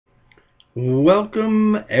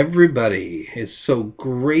Welcome, everybody. It's so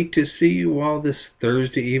great to see you all this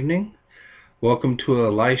Thursday evening. Welcome to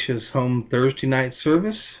Elisha's Home Thursday night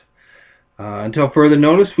service. Until further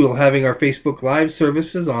notice, we'll having our Facebook Live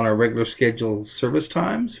services on our regular scheduled service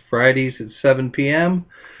times, Fridays at 7 p.m.,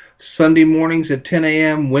 Sunday mornings at 10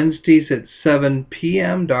 a.m., Wednesdays at 7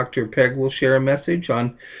 p.m. Dr. Peg will share a message.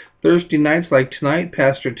 On Thursday nights like tonight,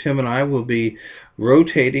 Pastor Tim and I will be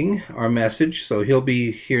rotating our message, so he'll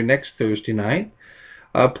be here next Thursday night.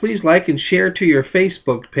 Please like and share to your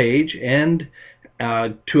Facebook page and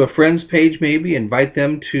to a friend's page maybe. Invite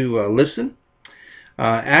them to listen.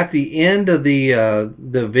 At the end of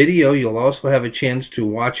the video, you'll also have a chance to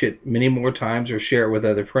watch it many more times or share it with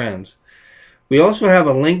other friends. We also have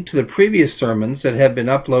a link to the previous sermons that have been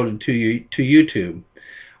uploaded to YouTube,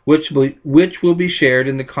 which will be shared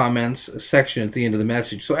in the comments section at the end of the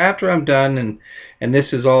message. So after I'm done and this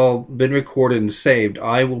has all been recorded and saved,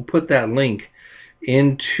 I will put that link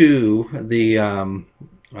into the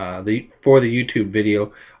for the YouTube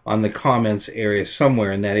video on the comments area,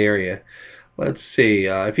 somewhere in that area. Let's see.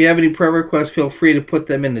 If you have any prayer requests, feel free to put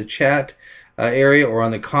them in the chat area or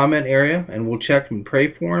on the comment area, and we'll check and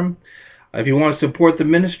pray for them. If you want to support the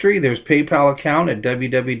ministry, there's PayPal account at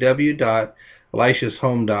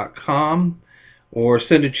www.elishashome.com, or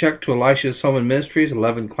send a check to Elisha's Home and Ministries,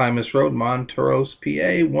 11 Climas Road, Montrose, PA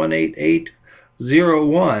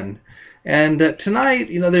 18801. And tonight,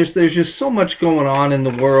 there's just so much going on in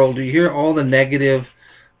the world. You hear all the negative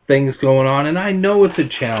things going on, and I know it's a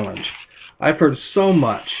challenge. I've heard so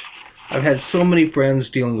much. I've had so many friends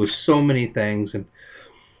dealing with so many things, and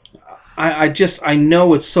I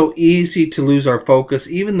know it's so easy to lose our focus.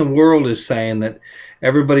 Even the world is saying that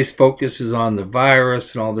everybody's focus is on the virus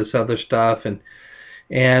and all this other stuff, and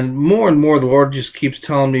more and more the Lord just keeps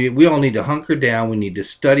telling me we all need to hunker down. We need to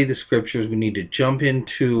study the Scriptures. We need to jump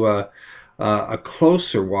into a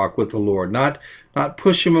closer walk with the Lord, not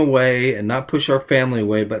push Him away and not push our family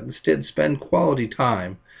away, but instead spend quality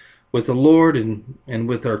time with the Lord and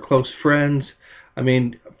with our close friends. I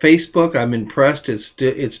mean, Facebook, I'm impressed.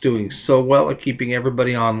 It's doing so well at keeping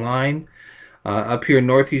everybody online. Up here in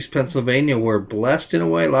Northeast Pennsylvania, we're blessed in a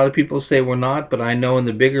way. A lot of people say we're not, but I know in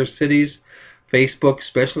the bigger cities, Facebook,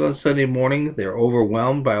 especially on Sunday morning, they're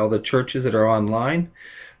overwhelmed by all the churches that are online.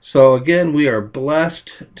 So again, we are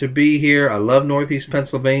blessed to be here. I love Northeast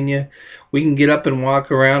Pennsylvania. We can get up and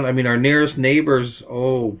walk around. I mean, our nearest neighbors,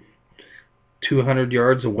 200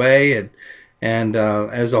 yards away, and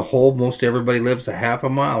as a whole, most everybody lives a half a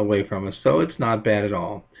mile away from us, so it's not bad at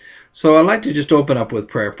all. So I'd like to just open up with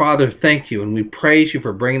prayer. Father, thank you, and we praise you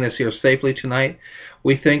for bringing us here safely tonight.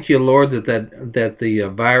 We thank you, Lord, that the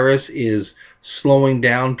virus is slowing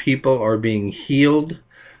down. People are being healed.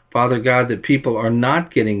 Father God, that people are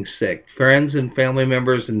not getting sick. Friends and family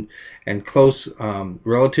members and close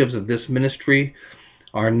relatives of this ministry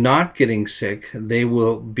are not getting sick. They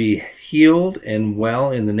will be healed and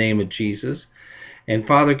well in the name of Jesus. And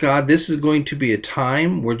Father God, this is going to be a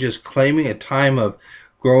time, we're just claiming a time of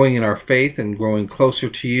growing in our faith and growing closer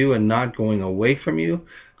to you and not going away from you,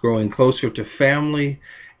 growing closer to family,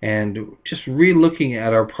 and just re-looking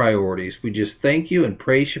at our priorities. We just thank you and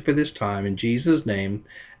praise you for this time. In Jesus' name,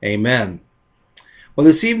 amen. Well,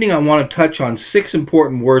 this evening I want to touch on 6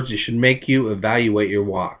 important words that should make you evaluate your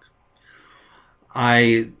walk.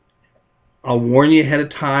 I'll warn you ahead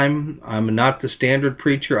of time, I'm not the standard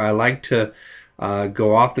preacher. I like to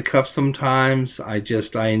go off the cuff sometimes. I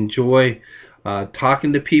enjoy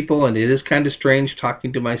talking to people, and it is kind of strange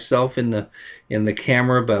talking to myself in the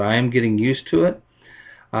camera, but I am getting used to it.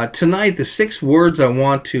 Tonight, the 6 words I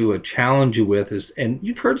want to challenge you with is, and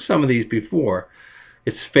you've heard some of these before,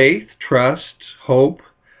 it's faith, trust, hope,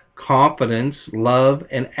 confidence, love,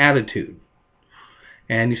 and attitude.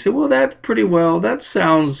 And you say, well, that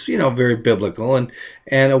sounds, very biblical. And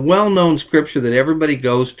a well-known scripture that everybody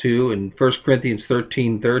goes to in 1 Corinthians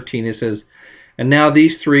 13:13, it says, and now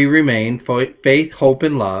these 3 remain, faith, hope,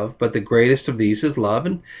 and love, but the greatest of these is love.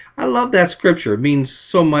 And I love that scripture. It means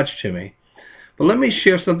so much to me. But let me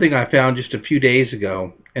share something I found just a few days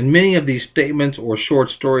ago. And many of these statements or short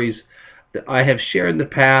stories that I have shared in the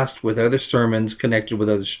past with other sermons connected with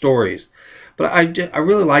other stories. But I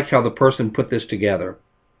really like how the person put this together.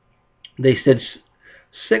 They said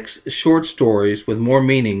 6 short stories with more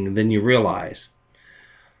meaning than you realize.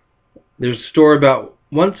 There's a story about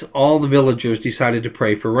once all the villagers decided to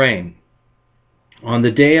pray for rain. On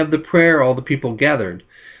the day of the prayer, all the people gathered,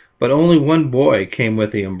 but only one boy came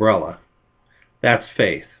with the umbrella. That's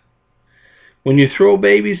faith. When you throw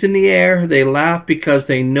babies in the air, they laugh because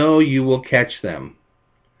they know you will catch them.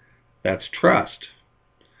 That's trust.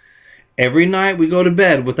 Every night we go to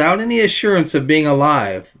bed without any assurance of being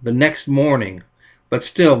alive the next morning, but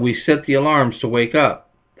still we set the alarms to wake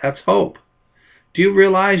up. That's hope. Do you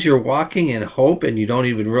realize you're walking in hope and you don't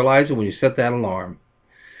even realize it when you set that alarm?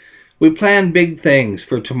 We plan big things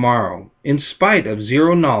for tomorrow in spite of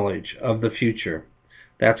zero knowledge of the future.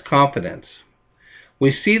 That's confidence.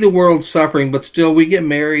 We see the world suffering, but still we get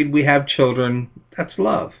married, we have children. That's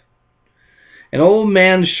love. An old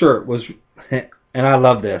man's shirt was, and I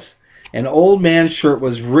love this, an old man's shirt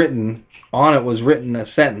was written, on it was written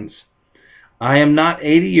a sentence. I am not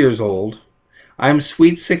 80 years old. I am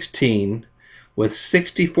sweet 16 with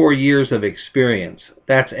 64 years of experience.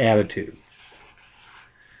 That's attitude.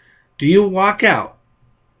 Do you walk out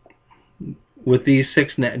with these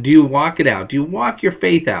six? Do you walk it out? Do you walk your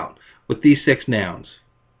faith out with these 6 nouns?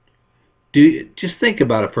 Just think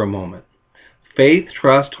about it for a moment. Faith,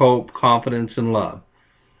 trust, hope, confidence, and love.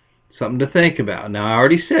 Something to think about. Now, I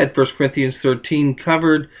already said 1 Corinthians 13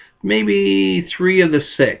 covered maybe 3 of the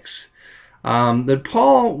 6. That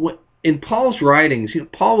Paul, in Paul's writings,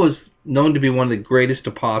 Paul was known to be one of the greatest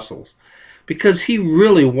apostles because he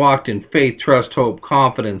really walked in faith, trust, hope,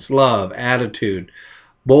 confidence, love, attitude,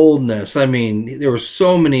 boldness. I mean, there were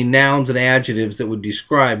so many nouns and adjectives that would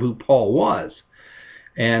describe who Paul was.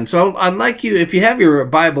 And so I'd like you, if you have your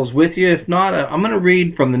Bibles with you, if not, I'm going to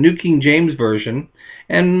read from the New King James Version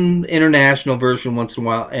and International Version once in a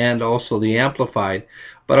while, and also the Amplified.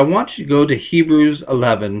 But I want you to go to Hebrews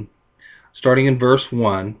 11, starting in verse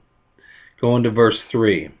 1, going to verse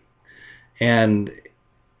 3. And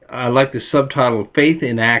I like the subtitle, Faith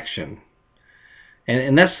in Action.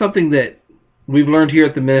 And that's something that we've learned here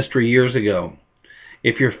at the ministry years ago.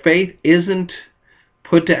 If your faith isn't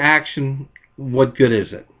put to action, what good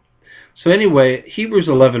is it? So anyway, Hebrews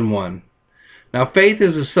 11:1. Now faith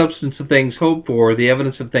is the substance of things hoped for, the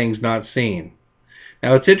evidence of things not seen.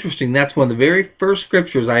 Now it's interesting, that's one of the very first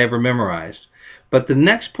scriptures I ever memorized. But the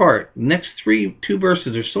next part, next two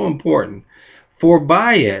verses are so important. For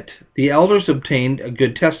by it the elders obtained a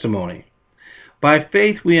good testimony. By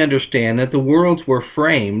faith we understand that the worlds were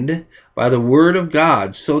framed by the word of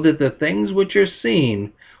God, so that the things which are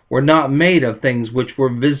seen were not made of things which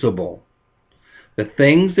were visible. The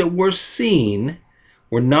things that were seen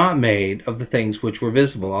were not made of the things which were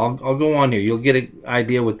visible. I'll go on here. You'll get an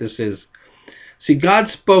idea what this is. See,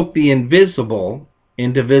 God spoke the invisible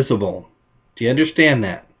into visible. Do you understand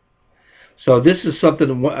that? So this is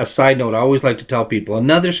something, a side note I always like to tell people.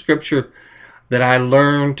 Another scripture that I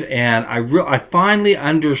learned and I finally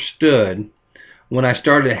understood when I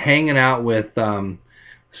started hanging out with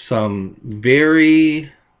some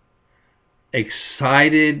very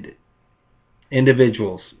excited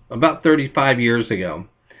individuals about 35 years ago.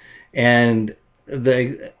 And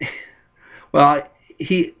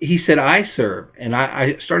he said, I serve. And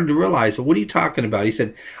I started to realize, well, what are you talking about? He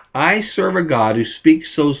said, I serve a God who speaks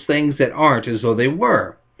those things that aren't as though they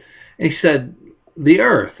were. And he said, the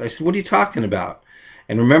earth. I said, what are you talking about?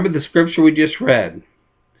 And remember the scripture we just read.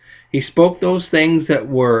 He spoke those things that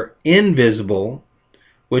were invisible,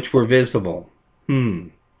 which were visible.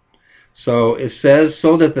 So it says,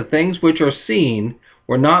 so that the things which are seen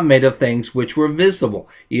were not made of things which were visible.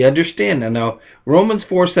 You understand? Now Romans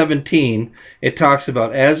 4:17, it talks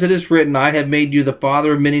about, as it is written, I have made you the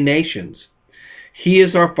father of many nations. He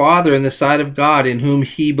is our Father in the sight of God, in whom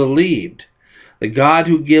he believed. The God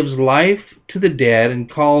who gives life to the dead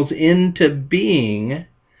and calls into being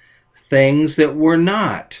things that were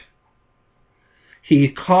not. He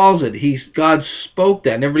calls it. God spoke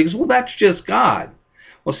that. And everybody goes, well, that's just God.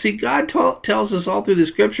 Well, see, God tells us all through the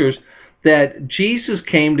scriptures that Jesus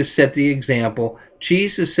came to set the example.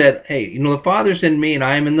 Jesus said, hey, the Father's in me and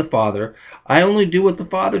I am in the Father. I only do what the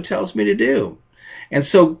Father tells me to do. And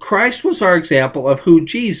so Christ was our example of who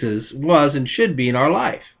Jesus was and should be in our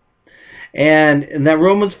life. And in that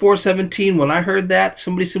Romans 4:17, when I heard that,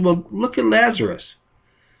 somebody said, well, look at Lazarus.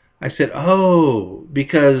 I said, oh,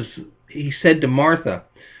 because he said to Martha,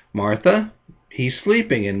 Martha, he's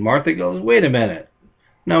sleeping. And Martha goes, wait a minute.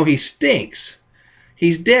 No, he stinks.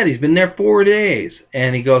 He's dead. He's been there 4 days.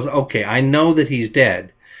 And he goes, okay, I know that he's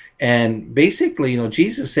dead. And basically,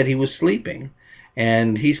 Jesus said he was sleeping.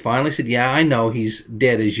 And he's finally said, yeah, I know he's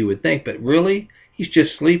dead as you would think, but really, he's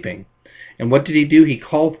just sleeping. And what did he do? He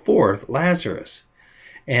called forth Lazarus.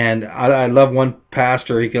 And I love one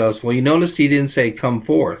pastor, he goes, well, you notice he didn't say come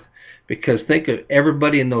forth, because think of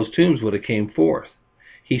everybody in those tombs would have came forth.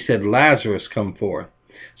 He said, Lazarus, come forth.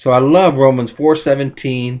 So I love Romans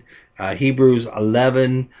 4:17, Hebrews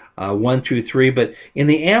 11, 1 through 3. But in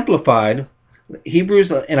the Amplified,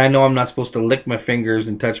 Hebrews, and I know I'm not supposed to lick my fingers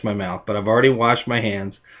and touch my mouth, but I've already washed my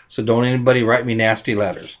hands, so don't anybody write me nasty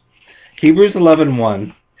letters. Hebrews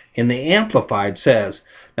 11:1 in the Amplified says,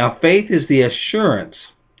 "Now faith is the assurance,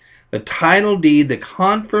 the title deed, the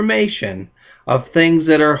confirmation of things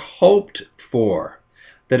that are hoped for,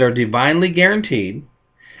 that are divinely guaranteed,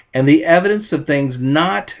 and the evidence of things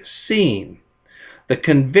not seen. The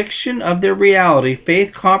conviction of their reality.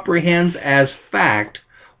 Faith comprehends as fact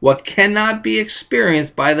what cannot be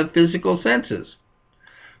experienced by the physical senses."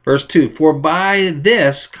 Verse 2, "For by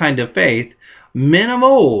this kind of faith men of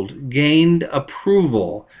old gained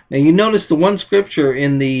approval." Now you notice the one scripture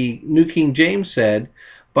in the New King James said,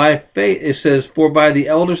 by faith, it says, "For by the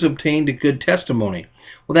elders obtained a good testimony."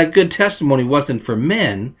 Well, that good testimony wasn't for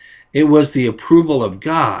men, it was the approval of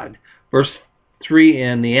God. Verse 3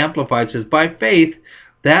 in the Amplified says, "By faith,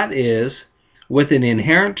 that is, with an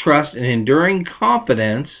inherent trust and enduring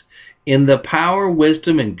confidence in the power,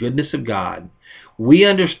 wisdom, and goodness of God, we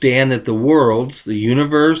understand that the worlds, the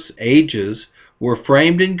universe, ages, were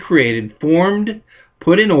framed and created, formed,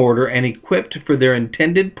 put in order, and equipped for their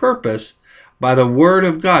intended purpose by the Word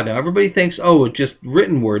of God." Now everybody thinks, oh, it's just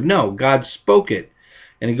written word. No, God spoke it.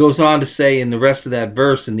 And it goes on to say in the rest of that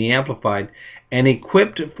verse in the Amplified, "and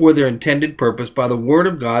equipped for their intended purpose by the Word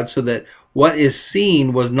of God, so that what is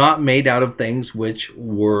seen was not made out of things which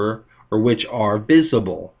were or which are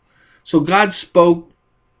visible." So God spoke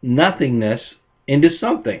nothingness into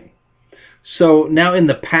something. So now in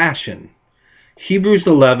the Passion, Hebrews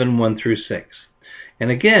 11:1 through 6. And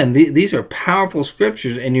again, these are powerful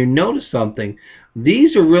scriptures, and you notice something.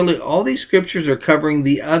 These are really, all these scriptures are covering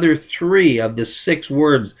the other 3 of the 6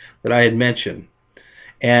 words that I had mentioned.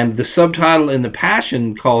 And the subtitle in the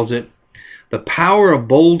Passion calls it "The Power of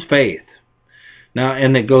Bold Faith." Now,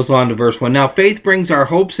 and it goes on to verse 1. "Now faith brings our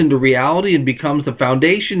hopes into reality and becomes the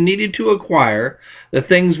foundation needed to acquire the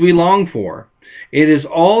things we long for. It is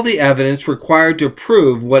all the evidence required to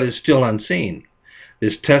prove what is still unseen.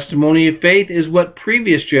 This testimony of faith is what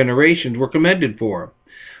previous generations were commended for.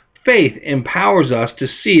 Faith empowers us to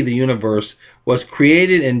see the universe was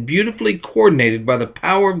created and beautifully coordinated by the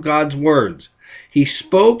power of God's words. He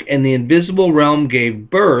spoke, and the invisible realm gave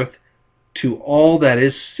birth to all that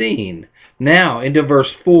is seen." Now, into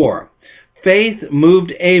verse 4. "Faith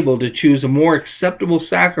moved Abel to choose a more acceptable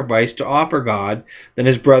sacrifice to offer God than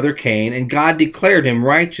his brother Cain, and God declared him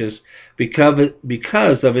righteous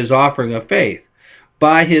because of his offering of faith.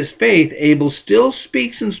 By his faith, Abel still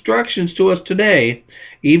speaks instructions to us today,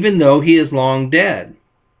 even though he is long dead."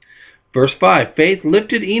 Verse 5, "Faith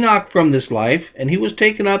lifted Enoch from this life, and he was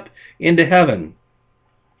taken up into heaven.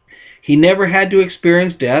 He never had to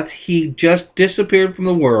experience death. He just disappeared from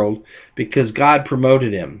the world because God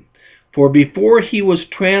promoted him. For before he was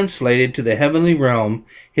translated to the heavenly realm,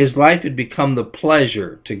 his life had become the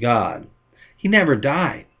pleasure to God." He never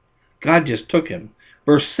died. God just took him.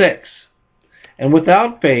 Verse 6, "And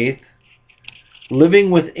without faith living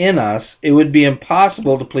within us, it would be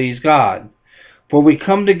impossible to please God. For we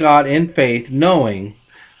come to God in faith, knowing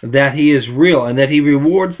that he is real and that he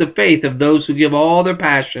rewards the faith of those who give all their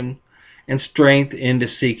passion and strength into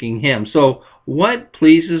seeking him." So what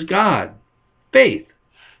pleases God? Faith.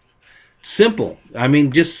 Simple. I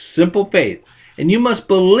mean, just simple faith. And you must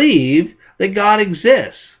believe that God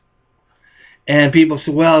exists. And people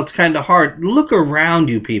say, well, it's kind of hard. Look around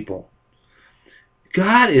you, people.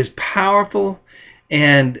 God is powerful,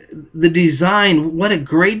 and the design, what a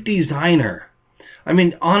great designer. I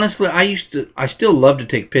mean, honestly, I still love to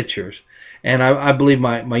take pictures. And I believe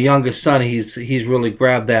my youngest son, he's really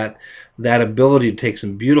grabbed that ability to take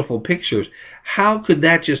some beautiful pictures. How could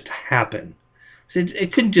that just happen?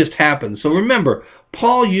 It couldn't just happen. So remember,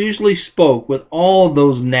 Paul usually spoke with all of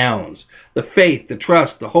those nouns: the faith, the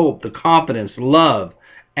trust, the hope, the confidence, love,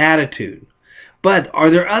 attitude. But are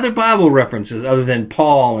there other Bible references other than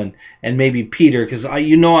Paul and maybe Peter? Because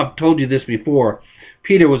I've told you this before.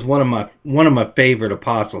 Peter was one of my favorite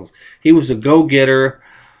apostles. He was a go-getter.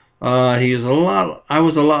 He was I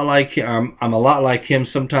was a lot like him. I'm a lot like him.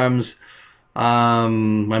 Sometimes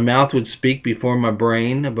my mouth would speak before my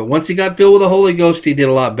brain, but once he got filled with the Holy Ghost, he did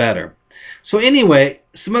a lot better. So anyway,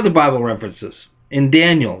 some other Bible references. In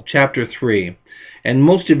Daniel chapter 3, and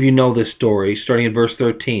most of you know this story, starting at verse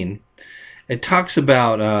 13, it talks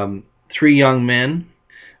about 3 young men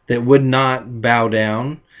that would not bow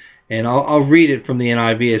down. And I'll read it from the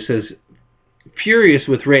NIV. It says, "Furious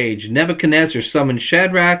with rage, Nebuchadnezzar summoned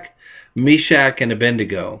Shadrach, Meshach, and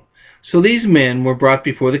Abednego. So these men were brought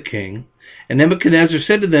before the king. And Nebuchadnezzar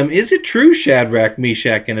said to them, 'Is it true, Shadrach,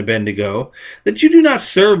 Meshach, and Abednego, that you do not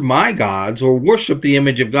serve my gods or worship the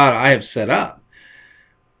image of God I have set up?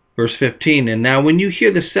 Verse 15, and now when you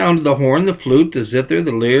hear the sound of the horn, the flute, the zither,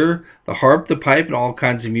 the lyre, the harp, the pipe, and all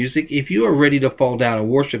kinds of music, if you are ready to fall down and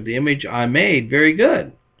worship the image I made, very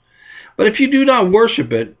good. But if you do not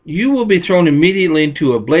worship it, you will be thrown immediately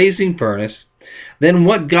into a blazing furnace. Then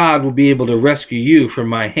what God will be able to rescue you from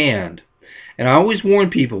my hand? And I always warn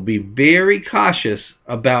people, be very cautious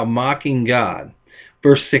about mocking God.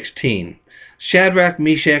 Verse 16, Shadrach,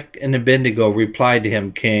 Meshach, and Abednego replied to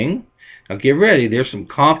him, King, now get ready. There's some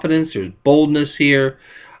confidence, there's boldness here,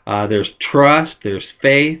 there's trust, there's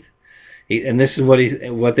faith. And this is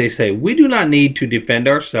what they say. We do not need to defend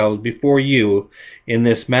ourselves before you in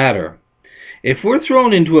this matter. If we're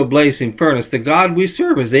thrown into a blazing furnace, the God we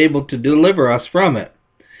serve is able to deliver us from it.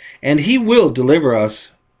 And he will deliver us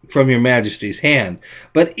from your majesty's hand.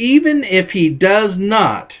 But even if he does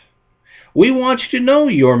not, we want you to know,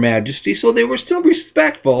 your majesty, so they were still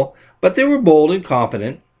respectful, but they were bold and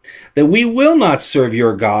confident, that we will not serve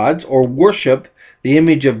your gods or worship the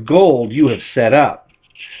image of gold you have set up.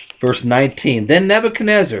 Verse 19, then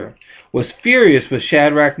Nebuchadnezzar was furious with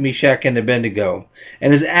Shadrach, Meshach, and Abednego,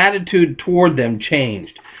 and his attitude toward them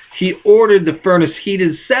changed. He ordered the furnace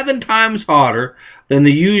heated 7 times hotter than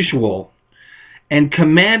the usual, and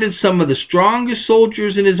commanded some of the strongest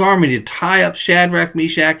soldiers in his army to tie up Shadrach,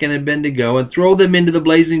 Meshach, and Abednego and throw them into the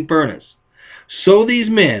blazing furnace. So these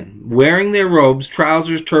men, wearing their robes,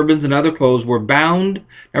 trousers, turbans, and other clothes, were bound.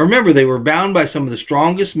 Now remember, they were bound by some of the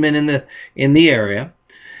strongest men in the area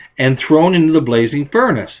and thrown into the blazing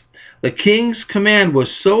furnace. The king's command was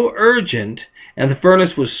so urgent and the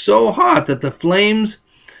furnace was so hot that the flames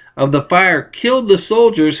of the fire killed the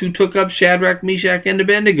soldiers who took up Shadrach, Meshach, and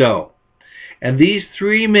Abednego. And these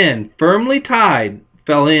 3 men, firmly tied,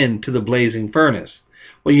 fell into the blazing furnace.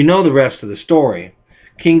 Well, you know the rest of the story.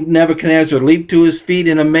 King Nebuchadnezzar leaped to his feet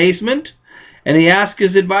in amazement, and he asked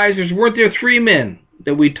his advisors, weren't there 3 men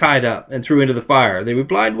that we tied up and threw into the fire? They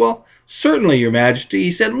replied, well, certainly, your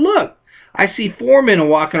majesty. He said, look, I see 4 men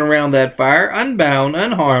walking around that fire, unbound,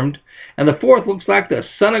 unharmed, and the 4th looks like the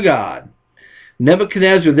Son of God.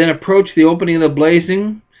 Nebuchadnezzar then approached the opening of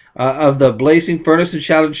the blazing furnace and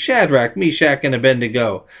shouted, Shadrach, Meshach, and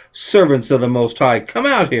Abednego, servants of the Most High, come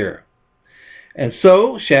out here. And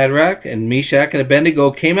so Shadrach and Meshach and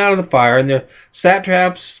Abednego came out of the fire, and their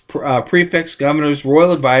satraps, prefects, governors,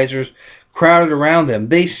 royal advisors crowded around them.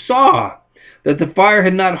 They saw that the fire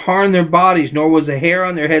had not harmed their bodies, nor was a hair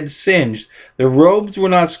on their heads singed. Their robes were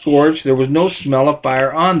not scorched. There was no smell of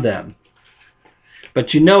fire on them.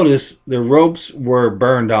 But you notice their robes were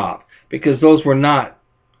burned off, because those were not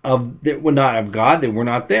of God. They were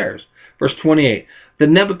not theirs. Verse 28.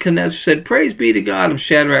 Then Nebuchadnezzar said, praise be to God of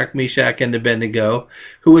Shadrach, Meshach, and Abednego,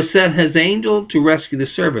 who has sent his angel to rescue the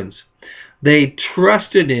servants. They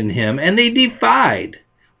trusted in him, and they defied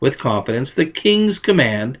with confidence the king's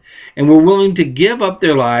command, and were willing to give up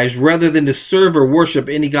their lives rather than to serve or worship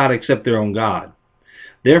any god except their own God.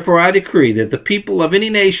 Therefore I decree that the people of any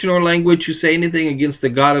nation or language who say anything against the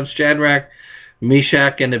God of Shadrach,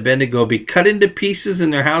 Meshach, and Abednego be cut into pieces,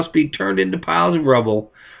 and their house be turned into piles of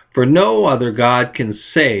rubble, for no other God can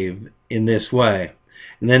save in this way.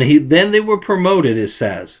 And then they were promoted, it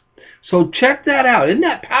says. So check that out. Isn't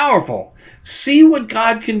that powerful? See what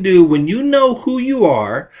God can do when you know who you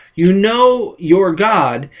are, you know your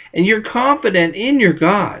God, and you're confident in your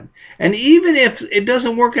God. And even if it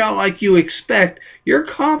doesn't work out like you expect, you're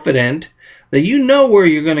confident that you know where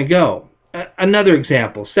you're going to go. Another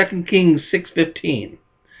example, 2 Kings 6:15. It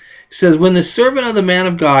says, when the servant of the man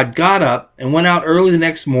of God got up and went out early the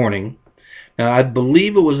next morning, now I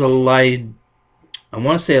believe it was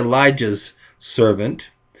Elijah's servant,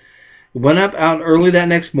 went up out early that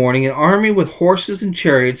next morning, an army with horses and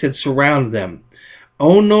chariots had surrounded them.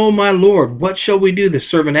 Oh no, my lord, what shall we do? The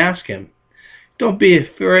servant asked him. Don't be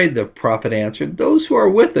afraid, the prophet answered. Those who are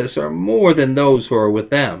with us are more than those who are with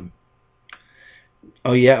them.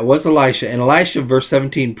 Oh yeah, it was Elisha. And Elisha, verse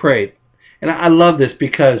 17, prayed. And I love this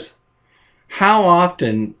because how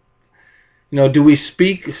often, do we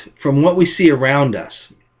speak from what we see around us?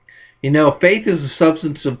 Faith is the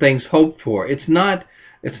substance of things hoped for. It's not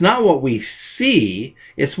what we see,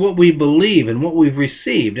 it's what we believe and what we've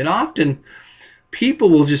received. And often people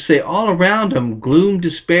will just say all around them, gloom,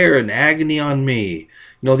 despair, and agony on me.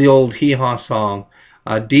 The old hee-haw song,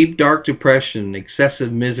 deep, dark depression,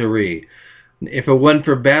 excessive misery. If it wasn't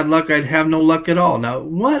for bad luck, I'd have no luck at all. Now,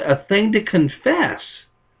 what a thing to confess.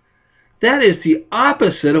 That is the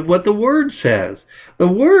opposite of what the Word says. The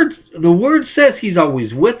Word says He's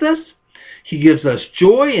always with us. He gives us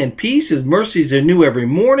joy and peace. His mercies are new every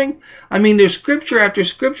morning. I mean, there's scripture after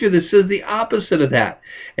scripture that says the opposite of that.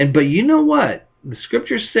 But you know what? the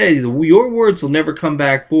scriptures say your words will never come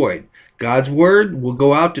back void. God's word will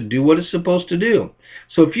go out to do what it's supposed to do.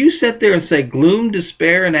 So if you sit there and say gloom,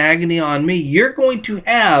 despair, and agony on me, you're going to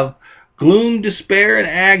have gloom, despair, and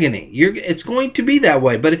agony. It's going to be that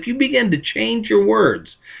way. But if you begin to change your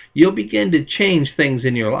words, you'll begin to change things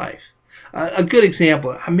in your life. A good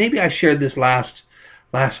example, maybe I shared this last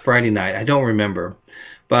Friday night. I don't remember.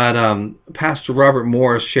 But Pastor Robert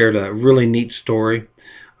Morris shared a really neat story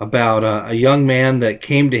about a young man that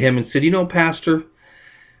came to him and said, you know, Pastor,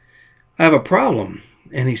 I have a problem.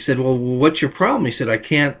 And he said, well, what's your problem? He said, I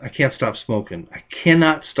can't stop smoking. I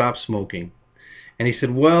cannot stop smoking. And he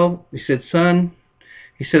said, well, he said, son,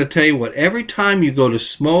 he said, I tell you what, every time you go to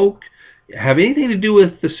smoke, have anything to do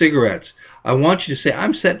with the cigarettes, I want you to say,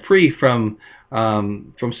 I'm set free from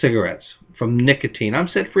cigarettes, from nicotine. I'm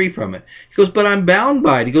set free from it. He goes, but I'm bound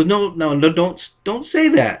by it. He goes, no, don't say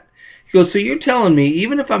that. He goes, so you're telling me,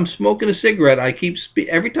 even if I'm smoking a cigarette,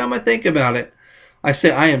 every time I think about it, I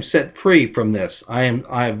say, I am set free from this.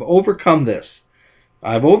 I've overcome this.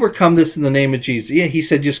 I've overcome this in the name of Jesus. Yeah, he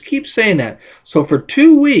said, just keep saying that. So for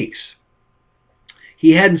 2 weeks,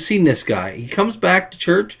 he hadn't seen this guy. He comes back to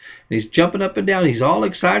church, and he's jumping up and down. He's all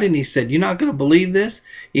excited, and he said, you're not going to believe this?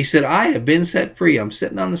 He said, I have been set free. I'm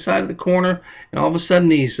sitting on the side of the corner, and all of a sudden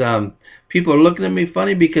these people are looking at me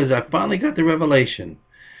funny because I finally got the revelation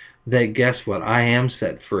that, guess what, I am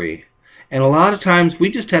set free. And a lot of times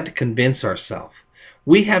we just have to convince ourselves.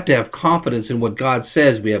 We have to have confidence in what God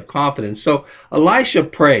says. We have confidence. So Elisha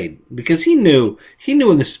prayed because he knew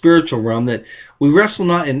in the spiritual realm that we wrestle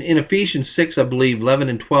not, in Ephesians 6, I believe, 11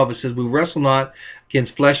 and 12, it says, we wrestle not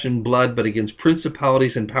against flesh and blood, but against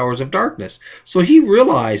principalities and powers of darkness. So he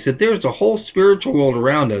realized that there's a whole spiritual world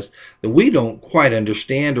around us that we don't quite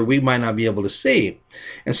understand or we might not be able to see.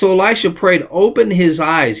 And so Elisha prayed, open his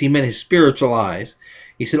eyes. He meant his spiritual eyes.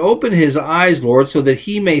 He said, open his eyes, Lord, so that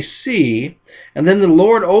he may see. And then the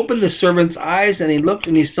Lord opened the servant's eyes, and he looked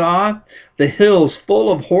and he saw the hills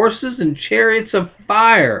full of horses and chariots of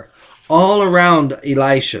fire all around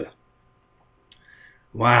Elisha.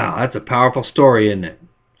 Wow, that's a powerful story, isn't it?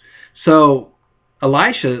 So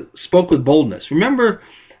Elisha spoke with boldness. Remember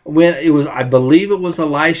when it was, I believe it was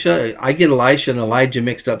Elisha. I get Elisha and Elijah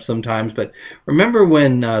mixed up sometimes, but remember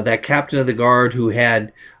when that captain of the guard who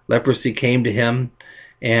had leprosy came to him?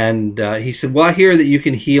 And he said, well, I hear that you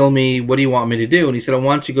can heal me. What do you want me to do? And he said, I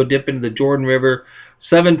want you to go dip into the Jordan River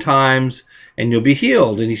 7 times and you'll be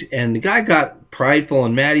healed. And the guy got prideful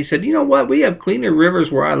and mad. He said, you know what? We have cleaner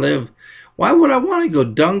rivers where I live. Why would I want to go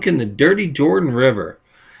dunk in the dirty Jordan River?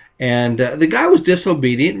 And the guy was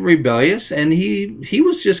disobedient and rebellious, and he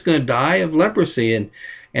was just going to die of leprosy.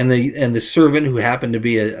 And the servant, who happened to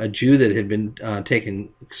be a Jew that had been taken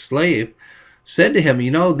slave, said to him,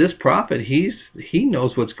 you know, this prophet, he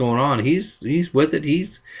knows what's going on. He's with it. He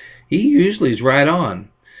usually is right on.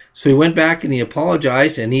 So he went back and he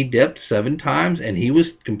apologized, and he dipped 7 times, and he was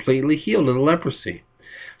completely healed of the leprosy.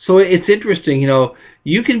 So it's interesting, you know,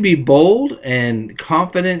 you can be bold and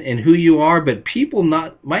confident in who you are, but people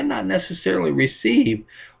might not necessarily receive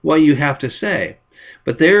what you have to say.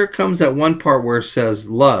 But there comes that one part where it says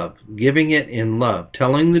love, giving it in love,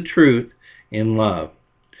 telling the truth in love.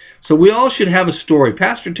 So we all should have a story.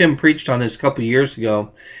 Pastor Tim preached on this a couple of years ago,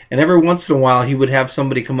 and every once in a while he would have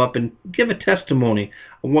somebody come up and give a testimony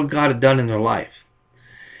of what God had done in their life.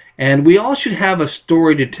 And we all should have a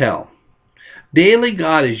story to tell. Daily,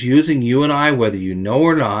 God is using you and I, whether you know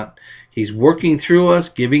or not. He's working through us,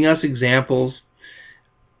 giving us examples.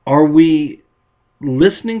 Are we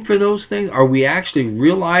listening for those things? Are we actually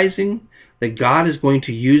realizing that God is going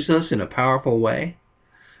to use us in a powerful way?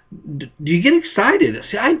 Do you get excited?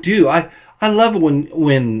 See, I do. I love it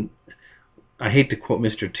when I hate to quote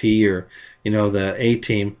Mr. T or, you know, the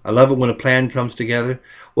A-Team. I love it when a plan comes together.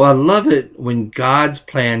 Well, I love it when God's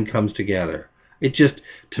plan comes together. It just,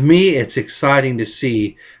 to me, it's exciting to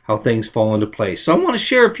see how things fall into place. So I want to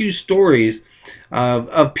share a few stories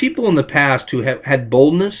of people in the past who have had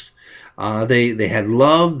boldness. They had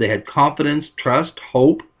love, they had confidence, trust,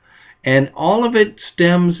 hope, and all of it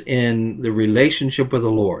stems in the relationship with the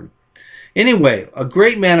Lord. Anyway, a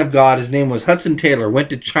great man of God, his name was Hudson Taylor, went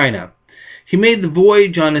to China. He made the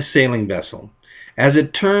voyage on a sailing vessel. As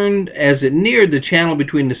it neared the channel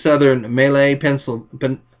between the southern Malay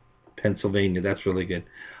Pennsylvania, that's really good,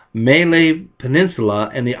 Malay Peninsula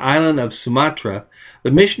and the island of Sumatra, the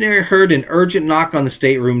missionary heard an urgent knock on the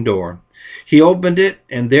stateroom door. He opened it,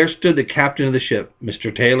 and there stood the captain of the ship.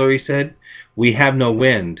 Mr. Taylor, he said, we have no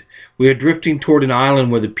wind. We are drifting toward an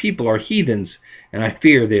island where the people are heathens, and I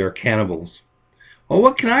fear they are cannibals. Well,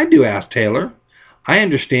 what can I do? Asked Taylor. I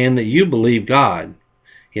understand that you believe God.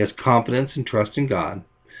 He has confidence and trust in God.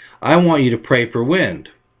 I want you to pray for wind.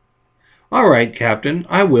 All right, Captain,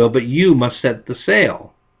 I will, but you must set the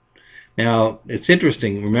sail. Now, it's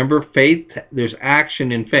interesting. Remember, faith, there's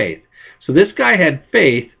action in faith. So this guy had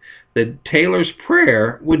faith that Taylor's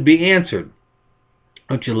prayer would be answered.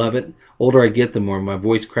 Don't you love it? The older I get, the more my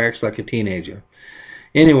voice cracks like a teenager.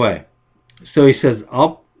 Anyway, so he says,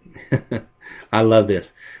 I love this.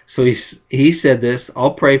 So he said this,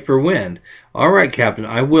 I'll pray for wind. All right, Captain,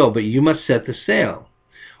 I will, but you must set the sail.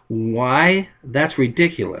 Why? That's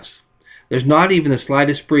ridiculous. There's not even the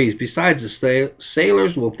slightest breeze. Besides, the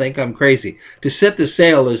sailors will think I'm crazy. To set the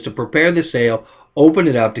sail is to prepare the sail, open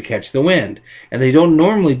it up to catch the wind. And they don't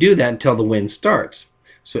normally do that until the wind starts.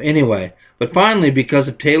 So anyway, but finally, because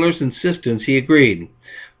of Taylor's insistence, he agreed.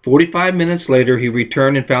 45 minutes later, he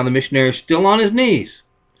returned and found the missionary still on his knees.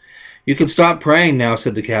 You can stop praying now,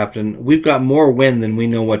 said the captain. We've got more wind than we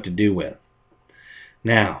know what to do with.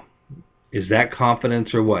 Now, is that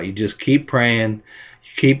confidence or what? You just keep praying,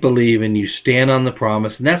 you keep believing, you stand on the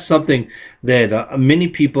promise. And that's something that many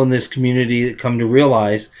people in this community come to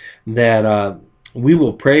realize, that we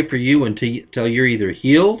will pray for you until you're either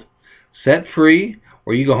healed, set free,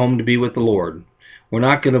 or you go home to be with the Lord. We're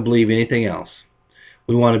not going to believe anything else.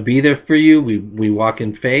 We want to be there for you. We walk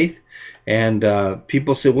in faith. And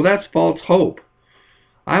people say, well, that's false hope.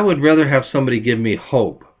 I would rather have somebody give me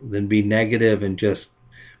hope than be negative and just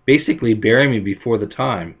basically bury me before the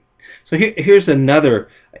time. So here's another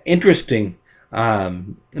interesting, now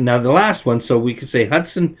the last one, so we could say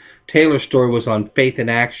Hudson Taylor's story was on faith in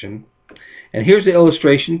action. And here's the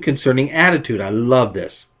illustration concerning attitude. I love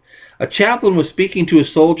this. A chaplain was speaking to a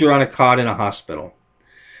soldier on a cot in a hospital.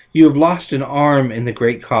 You have lost an arm in the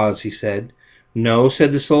great cause, he said. No,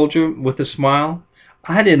 said the soldier with a smile.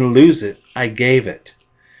 I didn't lose it. I gave it.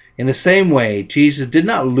 In the same way, Jesus did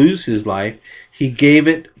not lose his life. He gave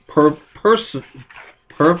it purposefully.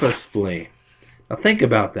 Now think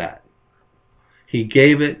about that. He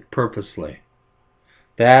gave it purposely.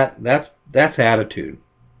 That's attitude.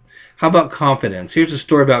 How about confidence? Here's a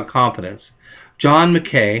story about confidence. John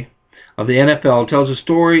McKay of the NFL tells a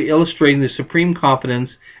story illustrating the supreme confidence,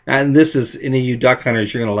 and this is, any of you duck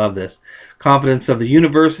hunters, you're going to love this, confidence of the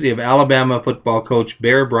University of Alabama football coach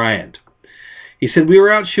Bear Bryant. He said, we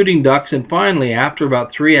were out shooting ducks, and finally, after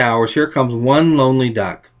about 3 hours, here comes one lonely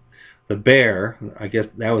duck. The bear, I guess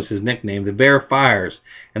that was his nickname, the bear fires,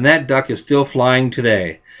 and that duck is still flying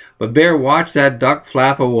today. But Bear watched that duck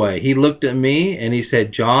flap away. He looked at me, and he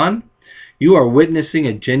said, John, you are witnessing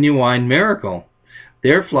a genuine miracle.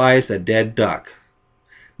 There flies a dead duck.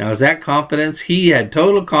 Now, is that confidence? He had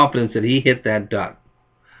total confidence that he hit that duck.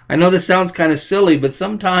 I know this sounds kind of silly, but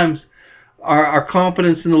sometimes our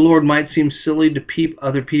confidence in the Lord might seem silly to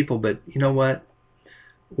other people, but you know what?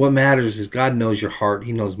 What matters is God knows your heart.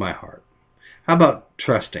 He knows my heart. How about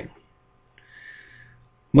trusting?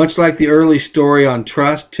 Much like the early story on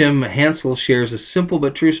trust, Tim Hansel shares a simple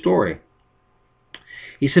but true story.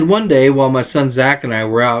 He said, one day while my son Zach and I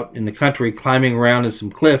were out in the country climbing around in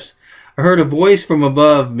some cliffs, I heard a voice from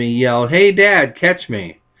above me yell, hey, Dad, catch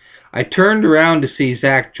me. I turned around to see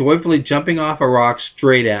Zach joyfully jumping off a rock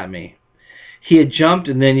straight at me. He had jumped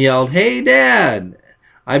and then yelled, hey, Dad.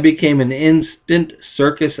 I became an instant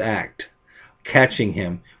circus act, catching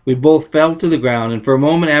him. We both fell to the ground, and for a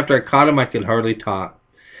moment after I caught him, I could hardly talk.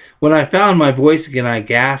 When I found my voice again, I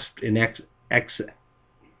gasped in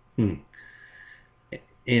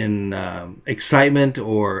excitement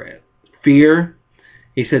or fear.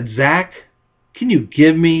 He said, Zach, can you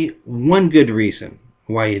give me one good reason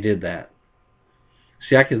why you did that?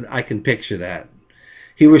 See, I can picture that.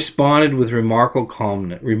 He responded with remarkable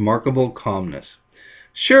calmness.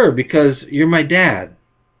 Sure, because you're my dad.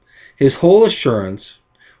 His whole assurance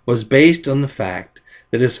was based on the fact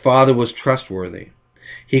that his father was trustworthy.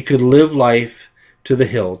 He could live life to the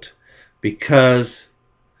hilt because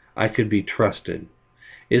I could be trusted.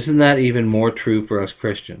 Isn't that even more true for us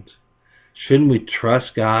Christians? Shouldn't we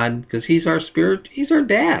trust God? Because He's our spirit. He's our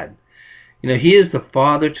dad. You know, He is the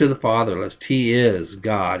father to the fatherless. He is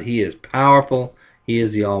God. He is powerful. He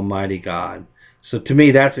is the Almighty God. So to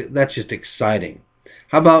me, that's just exciting.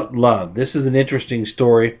 How about love? This is an interesting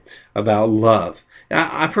story about love. Now,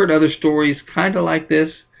 I've heard other stories kind of like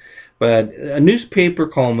this, but a newspaper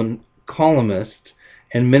columnist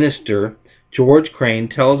and minister, George Crane,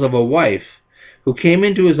 tells of a wife who came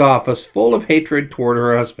into his office full of hatred toward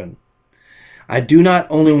her husband. I do not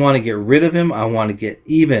only want to get rid of him, I want to get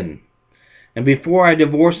even. And before I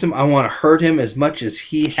divorce him, I want to hurt him as much as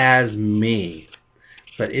he has me.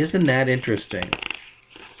 But isn't that interesting?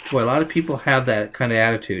 Boy, a lot of people have that kind of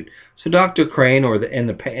attitude. So Dr. Crane,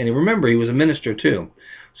 and remember he was a minister too,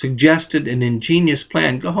 suggested an ingenious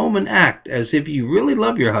plan. Go home and act as if you really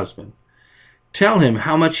love your husband. Tell him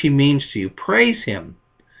how much he means to you. Praise him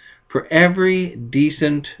for every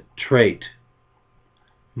decent trait.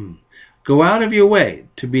 Go out of your way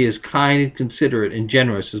to be as kind and considerate and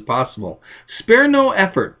generous as possible. Spare no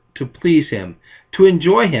effort to please him, to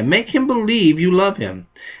enjoy him. Make him believe you love him.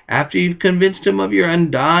 After you've convinced him of your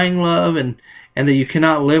undying love and that you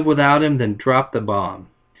cannot live without him, then drop the bomb.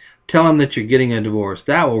 Tell him that you're getting a divorce.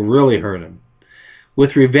 That will really hurt him.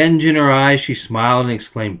 With revenge in her eyes, she smiled and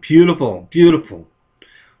exclaimed, "Beautiful, beautiful.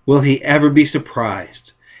 Will he ever be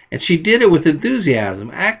surprised?" And she did it with enthusiasm,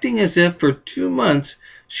 acting as if for 2 months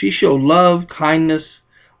she showed love, kindness,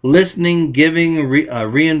 listening, giving,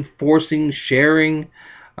 reinforcing, sharing.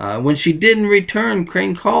 When she did in return,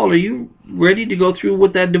 Crane called, "Are you ready to go through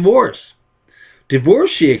with that divorce?"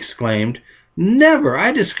 "Divorce?" she exclaimed. "Never.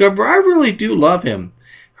 I discover I really do love him."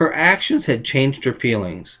 Her actions had changed her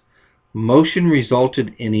feelings. Motion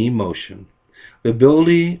resulted in emotion. The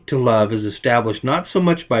ability to love is established not so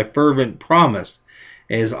much by fervent promise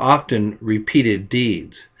as often repeated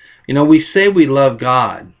deeds. You know, we say we love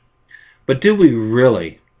God, but do we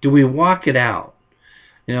really? Do we walk it out?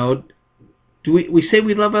 You know, we say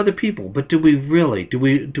we love other people, but do we really? Do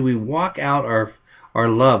we walk out our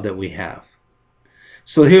love that we have?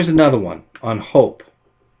 So here's another one on hope.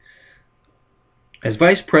 As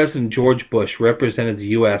Vice President George Bush represented the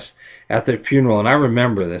U.S. at the funeral, and I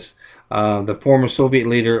remember this, the former Soviet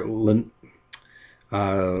leader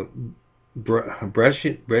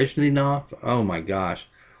Brezhnev, oh my gosh,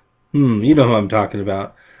 you know who I'm talking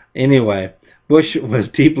about. Anyway, Bush was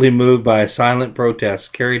deeply moved by a silent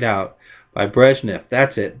protest carried out by Brezhnev.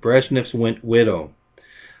 That's it, Brezhnev's widow.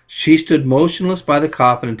 She stood motionless by the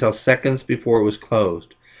coffin until seconds before it was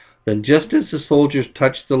closed. Then, just as the soldiers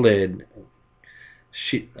touched the lid,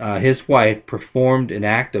 his wife performed an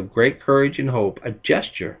act of great courage and hope, a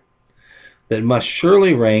gesture that must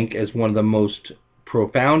surely rank as one of the most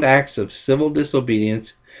profound acts of civil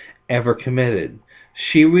disobedience ever committed.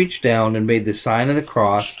 She reached down and made the sign of the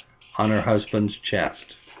cross on her husband's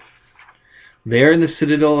chest. There in the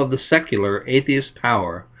citadel of the secular, atheist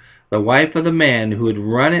power, the wife of the man who had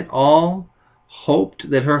run it all hoped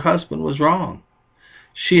that her husband was wrong.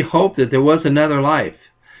 She hoped that there was another life,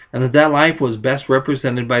 and that life was best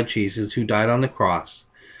represented by Jesus, who died on the cross,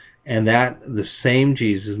 and that the same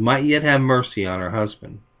Jesus might yet have mercy on her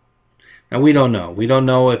husband. Now, we don't know. We don't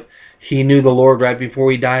know if he knew the Lord right before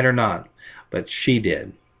he died or not, but she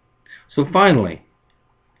did. So finally,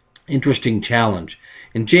 interesting challenge.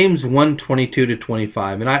 In James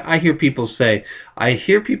 1:22-25, and I hear people say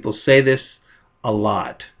this a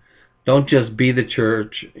lot. Don't just be the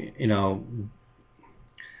church,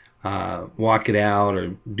 walk it out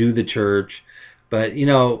or do the church. But,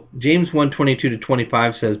 James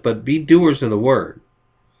 1:22-25 says, "But be doers of the word,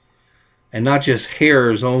 and not just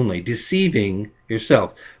hearers only, deceiving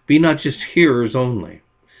yourself. Be not just hearers only.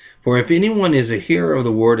 For if anyone is a hearer of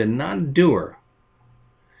the word and not a doer,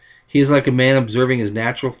 he is like a man observing his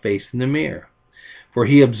natural face in the mirror. For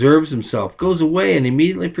he observes himself, goes away, and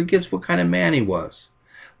immediately forgets what kind of man he was.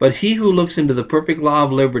 But he who looks into the perfect law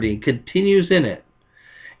of liberty and continues in it,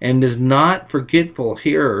 and is not forgetful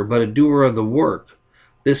hearer, but a doer of the work,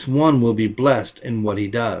 this one will be blessed in what he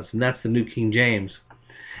does." And that's the New King James.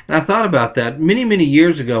 And I thought about that many, many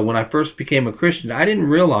years ago when I first became a Christian. I didn't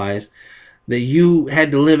realize that you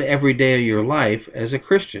had to live every day of your life as a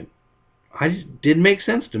Christian. It didn't make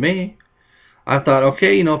sense to me. I thought,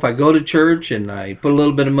 okay, if I go to church and I put a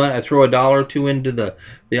little bit of money, I throw $1 or $2 into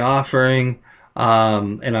the offering,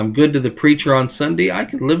 and I'm good to the preacher on Sunday, I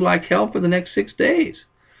could live like hell for the next 6 days.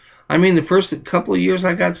 I mean, the first couple of years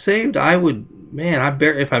I got saved,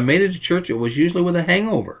 if I made it to church, it was usually with a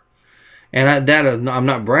hangover. And I'm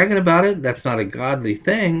not bragging about it. That's not a godly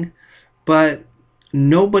thing. But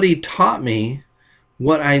nobody taught me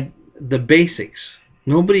the basics.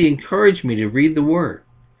 Nobody encouraged me to read the Word.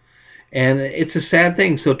 And it's a sad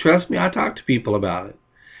thing. So trust me, I talk to people about it.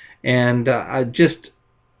 And I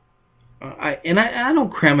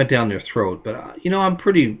don't cram it down their throat. But I'm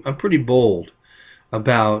pretty bold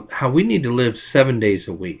about how we need to live 7 days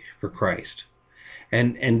a week for Christ.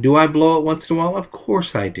 And do I blow it once in a while? Of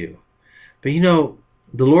course I do. But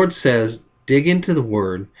the Lord says, dig into the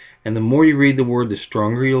Word, and the more you read the Word, the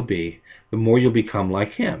stronger you'll be, the more you'll become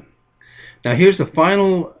like Him. Now here's the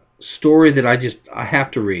final story that I have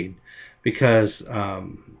to read, because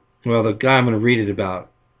the guy I'm going to read it about,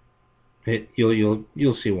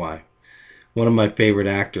 you'll see why. One of my favorite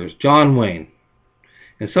actors, John Wayne.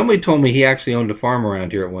 And somebody told me he actually owned a farm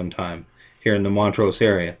around here at one time, here in the Montrose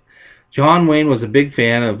area. John Wayne was a big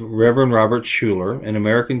fan of Reverend Robert Schuller, an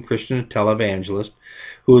American Christian televangelist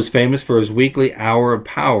who was famous for his weekly Hour of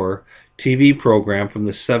Power TV program from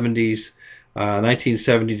the 70s,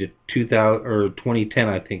 1970 to 2000 or 2010,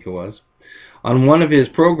 I think it was. On one of his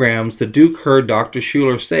programs, the Duke heard Dr.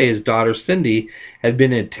 Schuller say his daughter Cindy had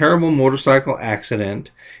been in a terrible motorcycle accident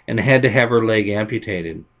and had to have her leg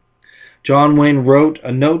amputated. John Wayne wrote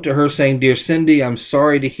a note to her saying, "Dear Cindy, I'm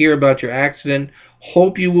sorry to hear about your accident.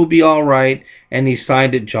 Hope you will be all right," and he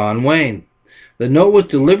signed it John Wayne. The note was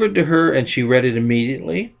delivered to her, and she read it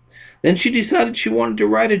immediately. Then she decided she wanted to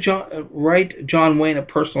write John Wayne a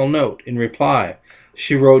personal note in reply.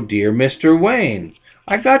 She wrote, "Dear Mr. Wayne,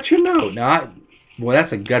 I got your note." Well,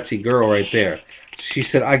 that's a gutsy girl right there. She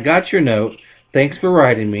said, "I got your note. Thanks for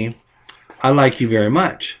writing me. I like you very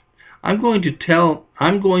much. I'm going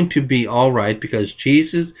to be all right because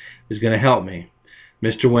Jesus is going to help me.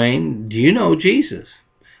 Mr. Wayne, do you know Jesus?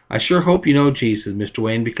 I sure hope you know Jesus, Mr.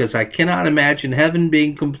 Wayne, because I cannot imagine heaven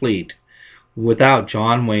being complete without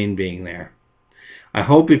John Wayne being there. I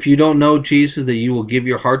hope if you don't know Jesus that you will give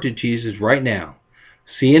your heart to Jesus right now.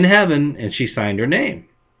 See you in heaven," and she signed her name.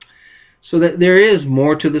 So that there is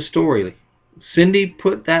more to the story. Cindy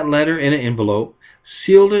put that letter in an envelope,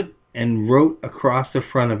 sealed it, and wrote across the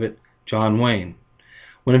front of it, John Wayne.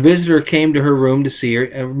 When a visitor came to her room to see her,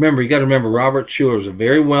 and remember, you got to remember, Robert Schuller is a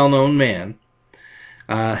very well-known man.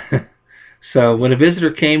 So when a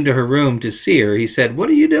visitor came to her room to see her, he said, "What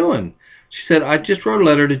are you doing?" She said, "I just wrote a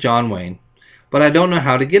letter to John Wayne, but I don't know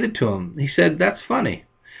how to get it to him." He said, "That's funny.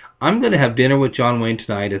 I'm going to have dinner with John Wayne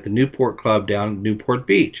tonight at the Newport Club down in Newport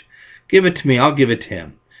Beach. Give it to me. I'll give it to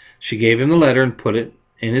him." She gave him the letter and put it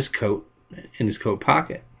in his coat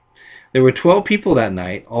pocket. There were 12 people that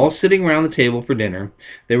night, all sitting around the table for dinner.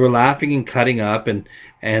 They were laughing and cutting up, and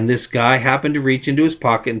this guy happened to reach into his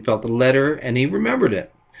pocket and felt the letter, and he remembered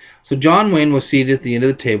it. So John Wayne was seated at the end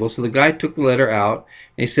of the table, so the guy took the letter out,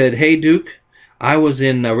 and he said, "Hey, Duke, I was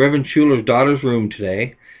in Reverend Schuller's daughter's room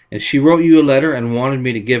today, and she wrote you a letter and wanted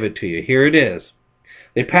me to give it to you. Here it is."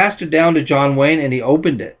 They passed it down to John Wayne, and he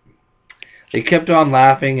opened it. They kept on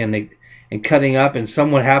laughing and cutting up, and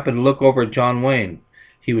someone happened to look over at John Wayne.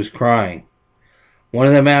 He was crying. One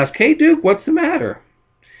of them asked, "Hey, Duke, what's the matter?"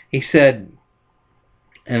 He said,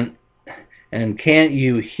 and can't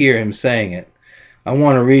you hear him saying it? "I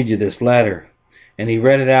want to read you this letter." And he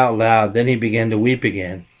read it out loud. Then he began to weep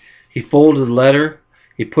again. He folded the letter.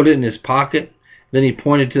 He put it in his pocket. Then he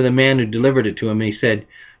pointed to the man who delivered it to him, and he said,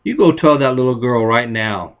 "You go tell that little girl right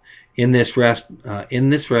now, in this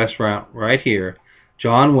restaurant right here,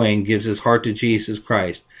 John Wayne gives his heart to Jesus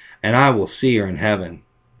Christ, and I will see her in heaven."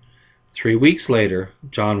 3 weeks later,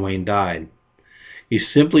 John Wayne died. You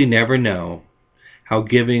simply never know how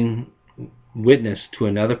giving witness to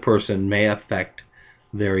another person may affect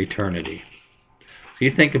their eternity. So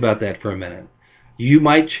you think about that for a minute. You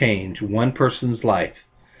might change one person's life,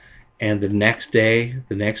 and the next day,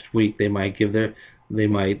 the next week, they might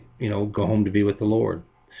go home to be with the Lord.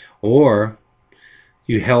 Or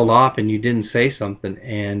you held off and you didn't say something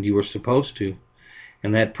and you were supposed to,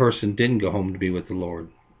 and that person didn't go home to be with the Lord.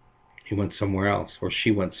 He went somewhere else, or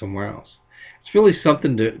she went somewhere else. It's really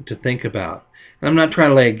something to think about. And I'm not trying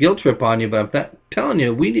to lay a guilt trip on you, but I'm telling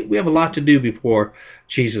you, we have a lot to do before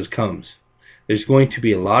Jesus comes. There's going to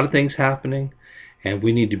be a lot of things happening, and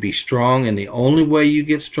we need to be strong, and the only way you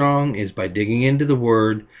get strong is by digging into the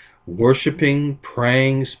Word, worshiping,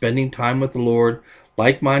 praying, spending time with the Lord,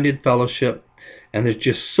 like-minded fellowship, and there's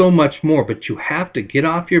just so much more. But you have to get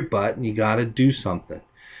off your butt, and you got to do something.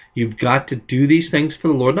 You've got to do these things for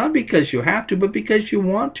the Lord, not because you have to, but because you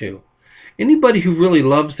want to. Anybody who really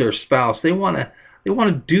loves their spouse, they want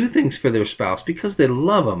to do things for their spouse because they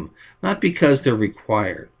love them, not because they're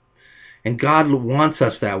required. And God wants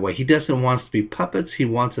us that way. He doesn't want us to be puppets. He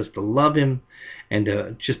wants us to love Him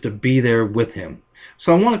and just to be there with Him.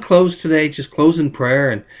 So I want to close today, just close in prayer,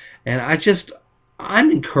 and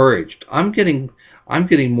I'm encouraged. I'm getting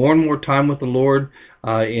more and more time with the Lord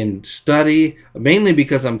in study, mainly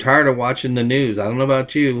because I'm tired of watching the news. I don't know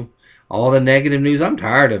about you. All the negative news, I'm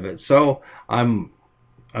tired of it. So I'm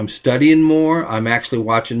studying more. I'm actually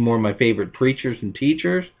watching more of my favorite preachers and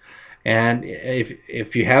teachers. And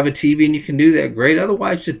if you have a TV and you can do that, great.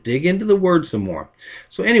 Otherwise, just dig into the Word some more.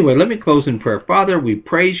 So anyway, let me close in prayer. Father, we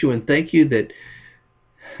praise you and thank you that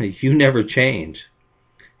you never change.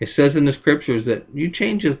 It says in the Scriptures that you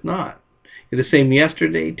changeth not. You're the same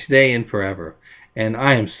yesterday, today, and forever. And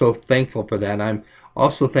I am so thankful for that. I'm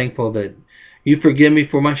also thankful that you forgive me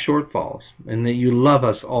for my shortfalls and that you love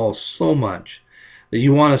us all so much, that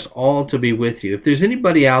you want us all to be with you. If there's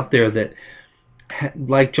anybody out there that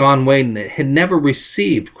like John Wayne, that had never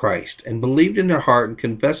received Christ and believed in their heart and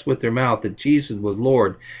confessed with their mouth that Jesus was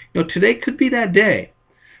Lord, today could be that day.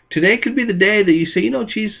 Today could be the day that you say,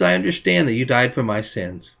 Jesus, I understand that you died for my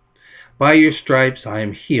sins. By your stripes I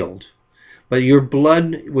am healed. But your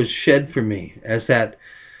blood was shed for me as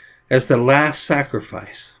the last sacrifice.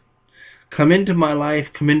 Come into my life,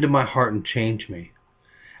 come into my heart, and change me.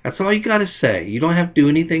 That's all you got to say. You don't have to do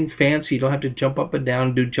anything fancy. You don't have to jump up and down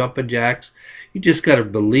and do jumping jacks. You just got to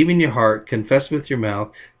believe in your heart, confess with your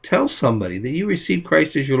mouth, tell somebody that you received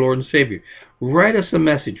Christ as your Lord and Savior. Write us a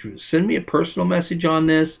message. Send me a personal message on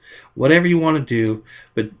this, whatever you want to do.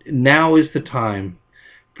 But now is the time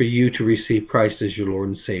for you to receive Christ as your Lord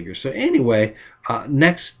and Savior. So anyway, our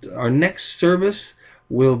next service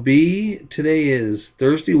will be, today is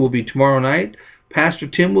Thursday, will be tomorrow night. Pastor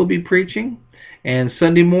Tim will be preaching. And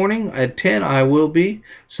Sunday morning at 10 I will be.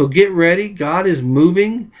 So get ready. God is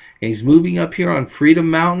moving. And He's moving up here on Freedom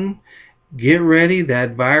Mountain. Get ready.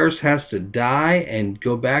 That virus has to die and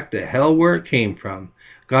go back to hell where it came from.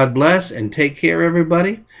 God bless and take care,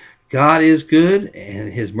 everybody. God is good,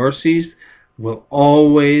 and His mercies will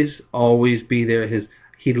always, always be there.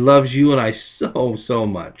 He loves you and I so, so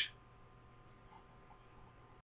much.